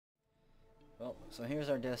Well, so here's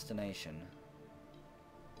our destination.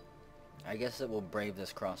 I guess it will brave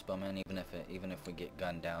this crossbowman even if we get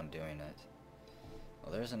gunned down doing it.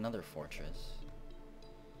 Well, there's another fortress.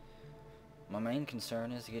 My main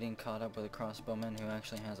concern is getting caught up with a crossbowman who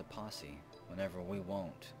actually has a posse, whenever we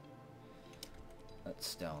won't. Let's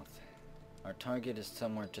stealth. Our target is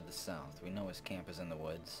somewhere to the south. We know his camp is in the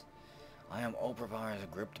woods. I am Obervar's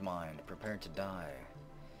gripped mind, prepared to die.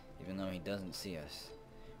 Even though he doesn't see us,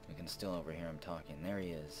 we can still overhear him talking. There he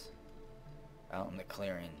is, out in the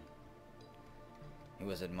clearing. He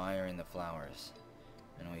was admiring the flowers,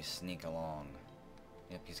 and we sneak along.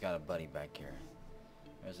 Yep, he's got a buddy back here.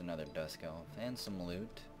 There's another dusk elf, and some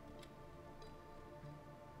loot.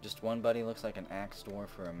 Just one buddy looks like an axe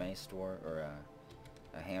dwarf or a mace dwarf, or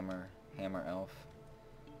a hammer elf.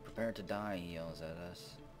 Prepare to die, he yells at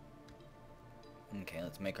us. Okay,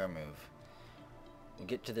 let's make our move. We'll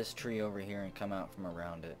get to this tree over here and come out from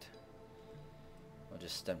around it. We'll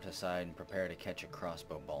just step aside and prepare to catch a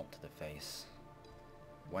crossbow bolt to the face.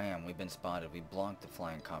 Wham! We've been spotted. We blocked the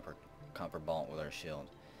flying copper bolt with our shield.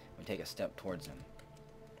 We take a step towards him.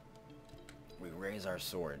 We raise our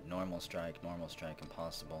sword. Normal strike,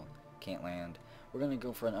 impossible. Can't land. We're going to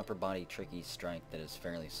go for an upper body tricky strike that is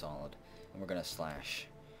fairly solid. And we're going to slash.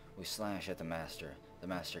 We slash at the master. The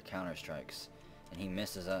master counter strikes. And he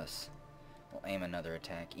misses us. We'll aim another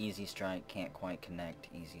attack. Easy strike, can't quite connect.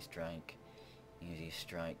 Easy strike,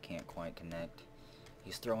 can't quite connect.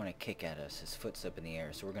 He's throwing a kick at us. His foot's up in the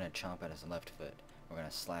air, so we're going to chomp at his left foot. We're going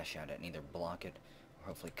to slash at it and either block it or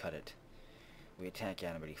hopefully cut it. We attack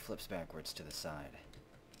at him, but he flips backwards to the side.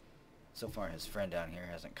 So far, his friend down here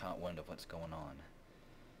hasn't caught wind of what's going on.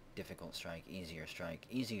 Difficult strike, easier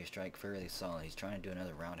strike, fairly solid. He's trying to do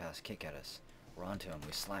another roundhouse kick at us. We're onto him.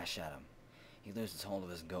 We slash at him. He loses hold of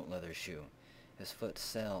his goat leather shoe. His foot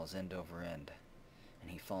sails end over end, and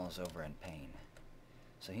he falls over in pain.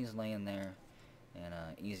 So he's laying there, and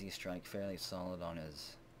easy strike, fairly solid on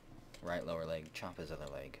his right lower leg. Chop his other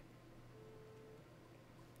leg.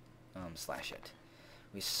 Slash it.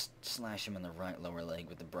 We slash him in the right lower leg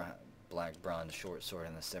with the black bronze short sword,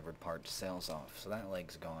 and the severed part sails off. So that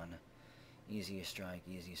leg's gone. Easy strike.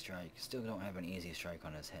 Still don't have an easy strike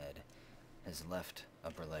on his head. His left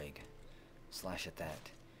upper leg. Slash at that.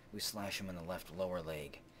 We slash him in the left lower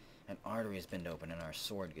leg. An artery is bent open and our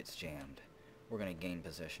sword gets jammed. We're going to gain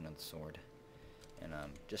possession of the sword. And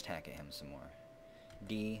just hack at him some more.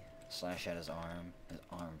 D. Slash at his arm. His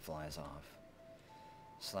arm flies off.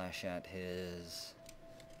 Slash at his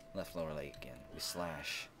left lower leg again. We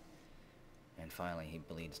slash. And finally he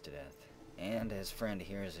bleeds to death. And his friend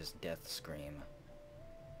hears his death scream.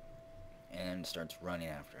 And starts running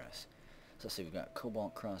after us. So let's see, we've got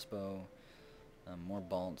cobalt crossbow. More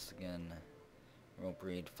bolts again, rope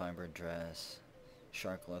reed, fiber dress,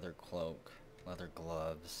 shark leather cloak, leather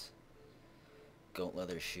gloves, goat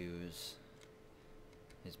leather shoes,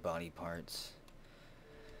 his body parts.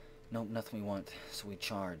 Nope, nothing we want, so we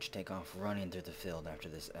charge, take off running through the field after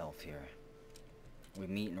this elf here. We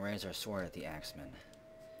meet and raise our sword at the axeman.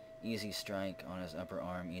 Easy strike on his upper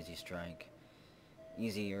arm, easy strike.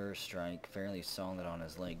 Easier strike, fairly solid on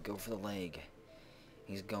his leg. Go for the leg.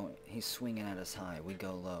 He's swinging at us high. We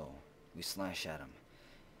go low. We slash at him.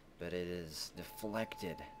 But it is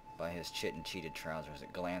deflected by his chit and cheated trousers.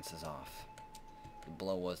 It glances off. The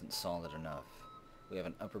blow wasn't solid enough. We have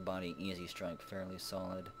an upper body easy strike, fairly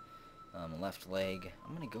solid. Left leg.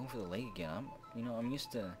 I'm gonna go for the leg again.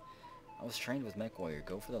 I was trained with Mech Warrior.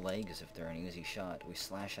 Go for the legs if they're an easy shot. We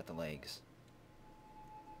slash at the legs.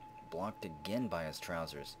 Blocked again by his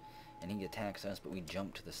trousers. And he attacks us, but we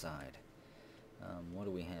jump to the side. What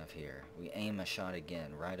do we have here? We aim a shot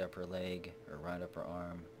again. Right upper leg, or right upper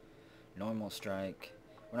arm. Normal strike.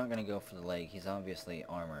 We're not going to go for the leg. He's obviously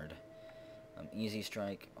armored. Easy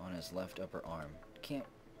strike on his left upper arm. Can't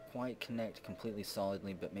quite connect completely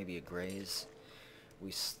solidly, but maybe a graze. We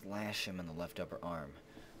slash him in the left upper arm.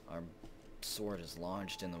 Our sword is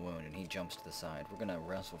lodged in the wound, and he jumps to the side. We're going to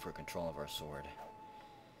wrestle for control of our sword.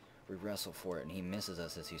 We wrestle for it, and he misses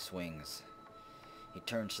us as he swings. He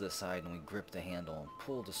turns to the side and we grip the handle and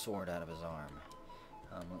pull the sword out of his arm.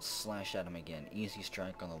 Let's slash at him again. Easy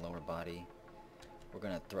strike on the lower body. We're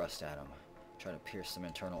going to thrust at him. Try to pierce some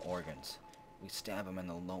internal organs. We stab him in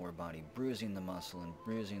the lower body, bruising the muscle and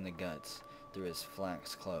bruising the guts through his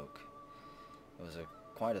flax cloak. It was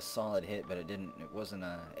quite a solid hit, but it wasn't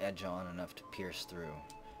edge on enough to pierce through.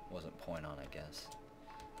 It wasn't point on, I guess.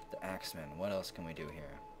 The axeman. What else can we do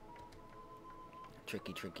here?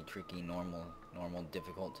 Tricky, normal,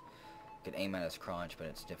 difficult. Could aim at his crotch, but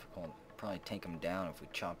it's difficult. Probably take him down if we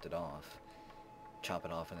chopped it off. Chop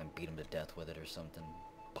it off and then beat him to death with it or something.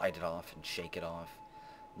 Bonk. bite it off and shake it off.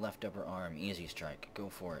 Left upper arm, easy strike, go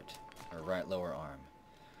for it. Or right lower arm.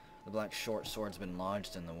 The black short sword's been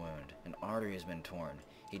lodged in the wound. An artery has been torn.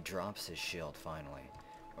 He drops his shield finally.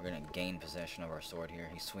 We're gonna gain possession of our sword here.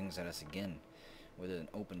 He swings at us again with an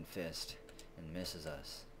open fist and misses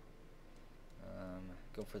us.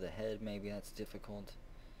 Go for the head, maybe that's difficult.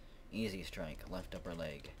 Easy strike, left upper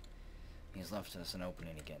leg. He's left us an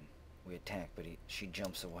opening again. We attack, but she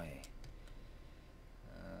jumps away.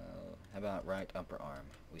 How about right upper arm?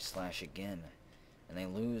 We slash again, and they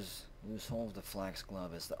lose hold of the flax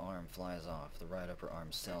glove as the arm flies off. The right upper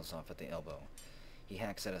arm sails off at the elbow. He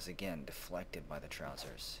hacks at us again, deflected by the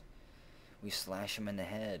trousers. We slash him in the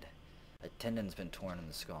head. A tendon's been torn in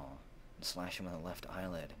the skull. And slash him in the left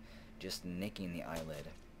eyelid, just nicking the eyelid.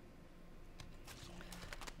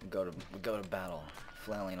 We go to battle,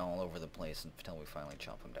 flailing all over the place until we finally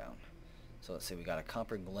chop him down. So let's see, we got a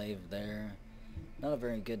copper glaive there. Not a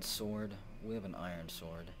very good sword. We have an iron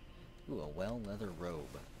sword. Ooh, a well leather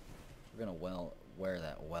robe. We're gonna wear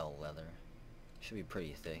that well leather. Should be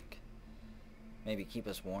pretty thick. Maybe keep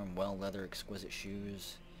us warm. Well leather exquisite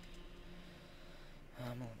shoes.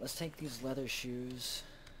 Let's take these leather shoes.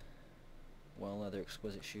 Well leather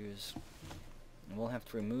exquisite shoes. And we'll have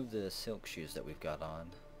to remove the silk shoes that we've got on.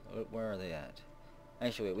 Where are they at?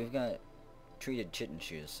 Actually, we've got treated chitin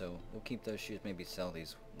shoes, so we'll keep those shoes. Maybe sell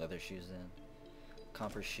these leather shoes then.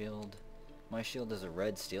 Copper shield. My shield is a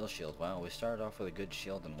red steel shield. Wow, we started off with a good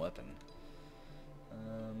shield and weapon.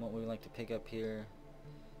 What would we like to pick up here?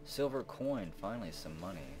 Silver coin. Finally, some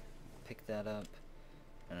money. Pick that up.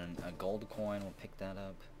 And a gold coin. We'll pick that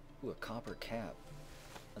up. Ooh, a copper cap.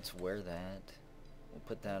 Let's wear that. We'll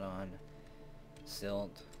put that on.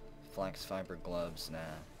 Silt. Flax fiber gloves. Nah.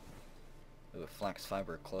 Ooh, a flax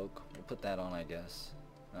fiber cloak. We'll put that on, I guess.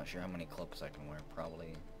 Not sure how many cloaks I can wear.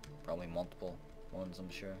 Probably multiple ones, I'm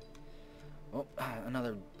sure. Oh,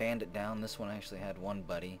 another bandit down. This one actually had one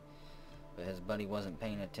buddy, but his buddy wasn't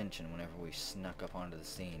paying attention whenever we snuck up onto the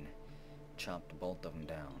scene. Chopped both of them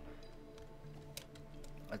down.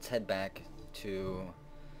 Let's head back to...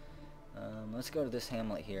 let's go to this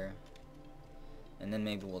hamlet here, and then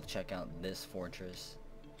maybe we'll check out this fortress.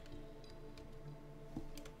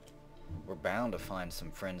 We're bound to find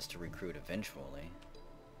some friends to recruit eventually.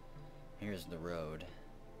 Here's the road.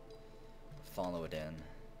 Follow it in.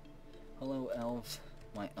 Hello, elves.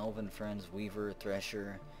 My elven friends, weaver,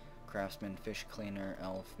 thresher, craftsman, fish cleaner,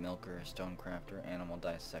 elf, milker, stonecrafter, animal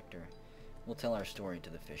dissector. We'll tell our story to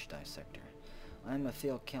the fish dissector. I'm a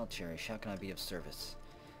Phil Kelcherish. How can I be of service?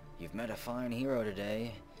 You've met a fine hero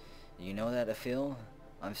today. You know that, Aphil?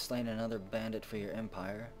 I've slain another bandit for your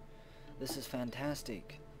empire. This is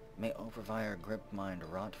fantastic. May Overvire grip mind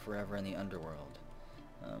rot forever in the underworld.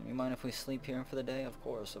 You mind if we sleep here for the day? Of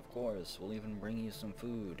course, of course. We'll even bring you some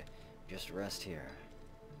food. Just rest here.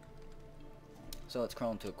 So let's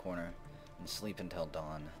crawl into a corner and sleep until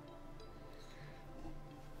dawn.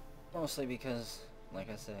 Mostly because,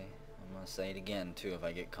 like I say, I'm gonna say it again too if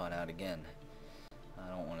I get caught out again. I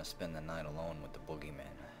don't want to spend the night alone with the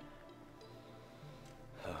boogeyman.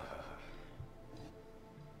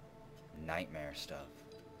 Nightmare stuff.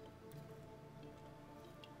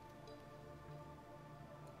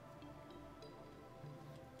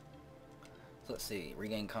 So let's see,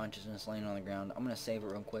 regain consciousness laying on the ground. I'm going to save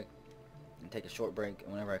it real quick and take a short break,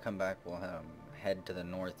 and whenever I come back we'll head to the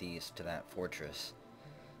northeast to that fortress.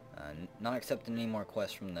 Not accepting any more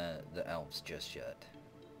quests from the elves just yet.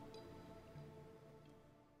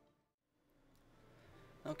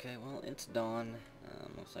 Okay, well, it's dawn.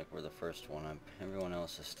 Looks like we're the first one up. Everyone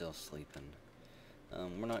else is still sleeping.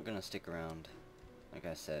 We're not going to stick around, like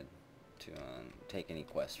I said, to take any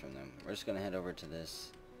quests from them. We're just going to head over to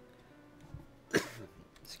this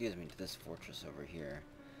excuse me, to this fortress over here,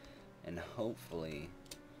 and hopefully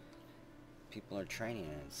people are training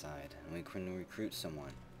inside and we can recruit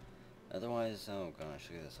someone. Otherwise, oh gosh,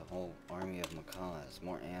 look at this, a whole army of macaws,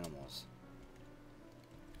 more animals.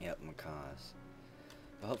 Yep, macaws.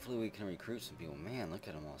 But hopefully we can recruit some people. Man, look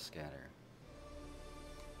at them all scatter.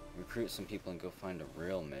 Recruit some people and go find a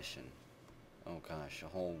real mission. Oh gosh, a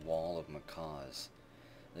whole wall of macaws.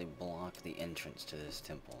 They block the entrance to this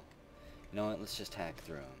temple. You know what, let's just hack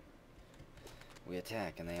through them. We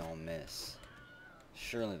attack and they all miss.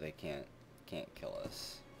 Surely they can't kill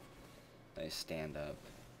us. They stand up.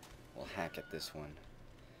 We'll hack at this one.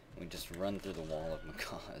 We just run through the wall of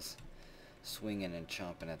macaws, swinging and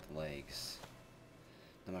chomping at the legs.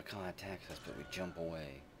 The macaw attacks us, but we jump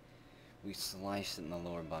away. We slice it in the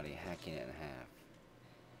lower body, hacking it in half.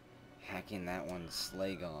 Hacking that one's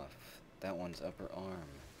leg off. That one's upper arm.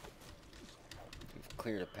 We've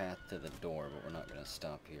cleared a path to the door, but we're not gonna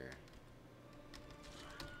stop here.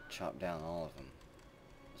 Chop down all of them.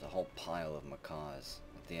 There's a whole pile of macaws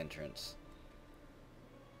at the entrance.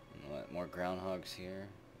 And what, more groundhogs here?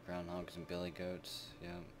 Groundhogs and billy goats,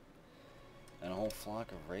 yep. And a whole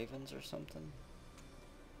flock of ravens or something?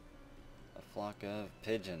 A flock of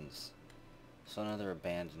pigeons. So another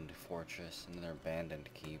abandoned fortress, another abandoned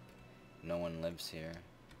keep. No one lives here.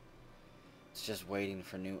 It's just waiting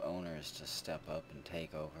for new owners to step up and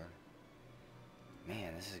take over.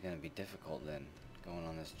 Man, this is gonna be difficult then, going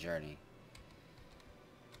on this journey.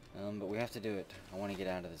 But we have to do it. I want to get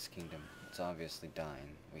out of this kingdom. It's obviously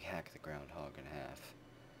dying. We hack the groundhog in half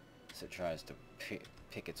as it tries to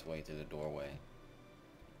pick its way through the doorway.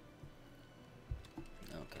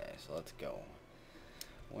 Okay, so let's go.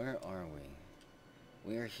 Where are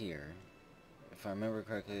we? We are here. If I remember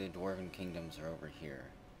correctly, the Dwarven Kingdoms are over here.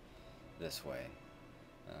 This way.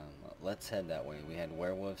 Let's head that way. We had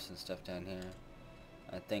werewolves and stuff down here.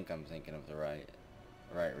 I think I'm thinking of the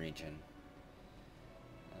right region.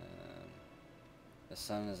 The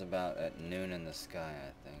sun is about at noon in the sky,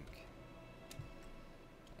 I think.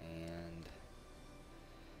 And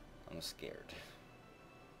I'm scared.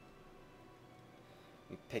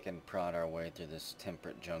 We pick and prod our way through this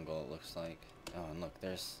temperate jungle, it looks like. Oh, and look,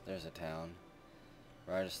 there's a town.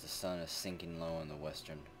 Right as the sun is sinking low in the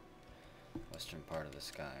western part of the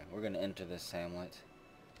sky. We're gonna enter this hamlet,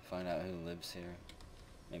 find out who lives here,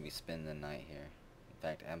 maybe spend the night here. In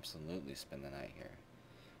fact, absolutely spend the night here.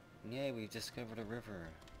 And yay, we've discovered a river.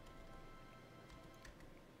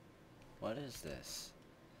 What is this?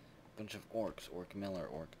 A bunch of orcs, orc miller,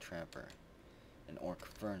 orc trapper, an orc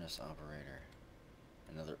furnace operator,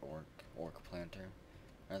 another orc planter.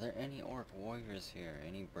 Are there any orc warriors here?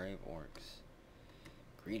 Any brave orcs?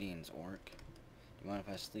 Greetings, orc. Do you mind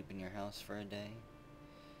if I sleep in your house for a day?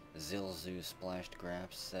 Zilzu Splashed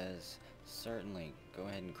Graps says, certainly, go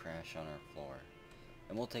ahead and crash on our floor.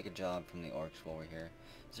 And we'll take a job from the orcs while we're here.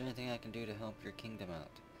 Is there anything I can do to help your kingdom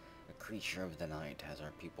out? A creature of the night has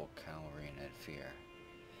our people cowering in fear.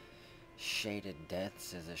 Shaded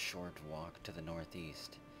Deaths is a short walk to the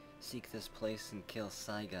northeast. Seek this place and kill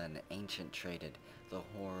Saigon, ancient traded, the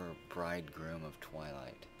horror bridegroom of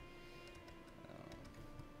twilight.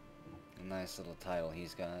 A nice little title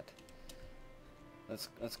he's got.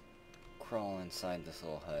 Let's crawl inside this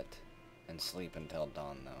little hut and sleep until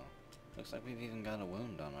dawn, though. Looks like we've even got a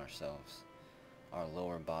wound on ourselves. Our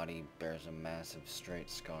lower body bears a massive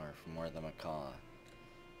straight scar from where the macaw,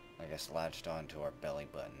 I guess, latched onto our belly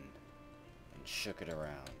button and shook it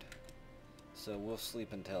around. So we'll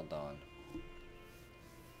sleep until dawn.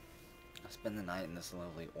 I'll spend the night in this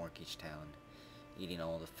lovely orcish town, eating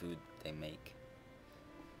all the food they make.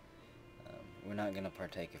 We're not gonna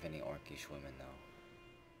partake of any orcish women, though.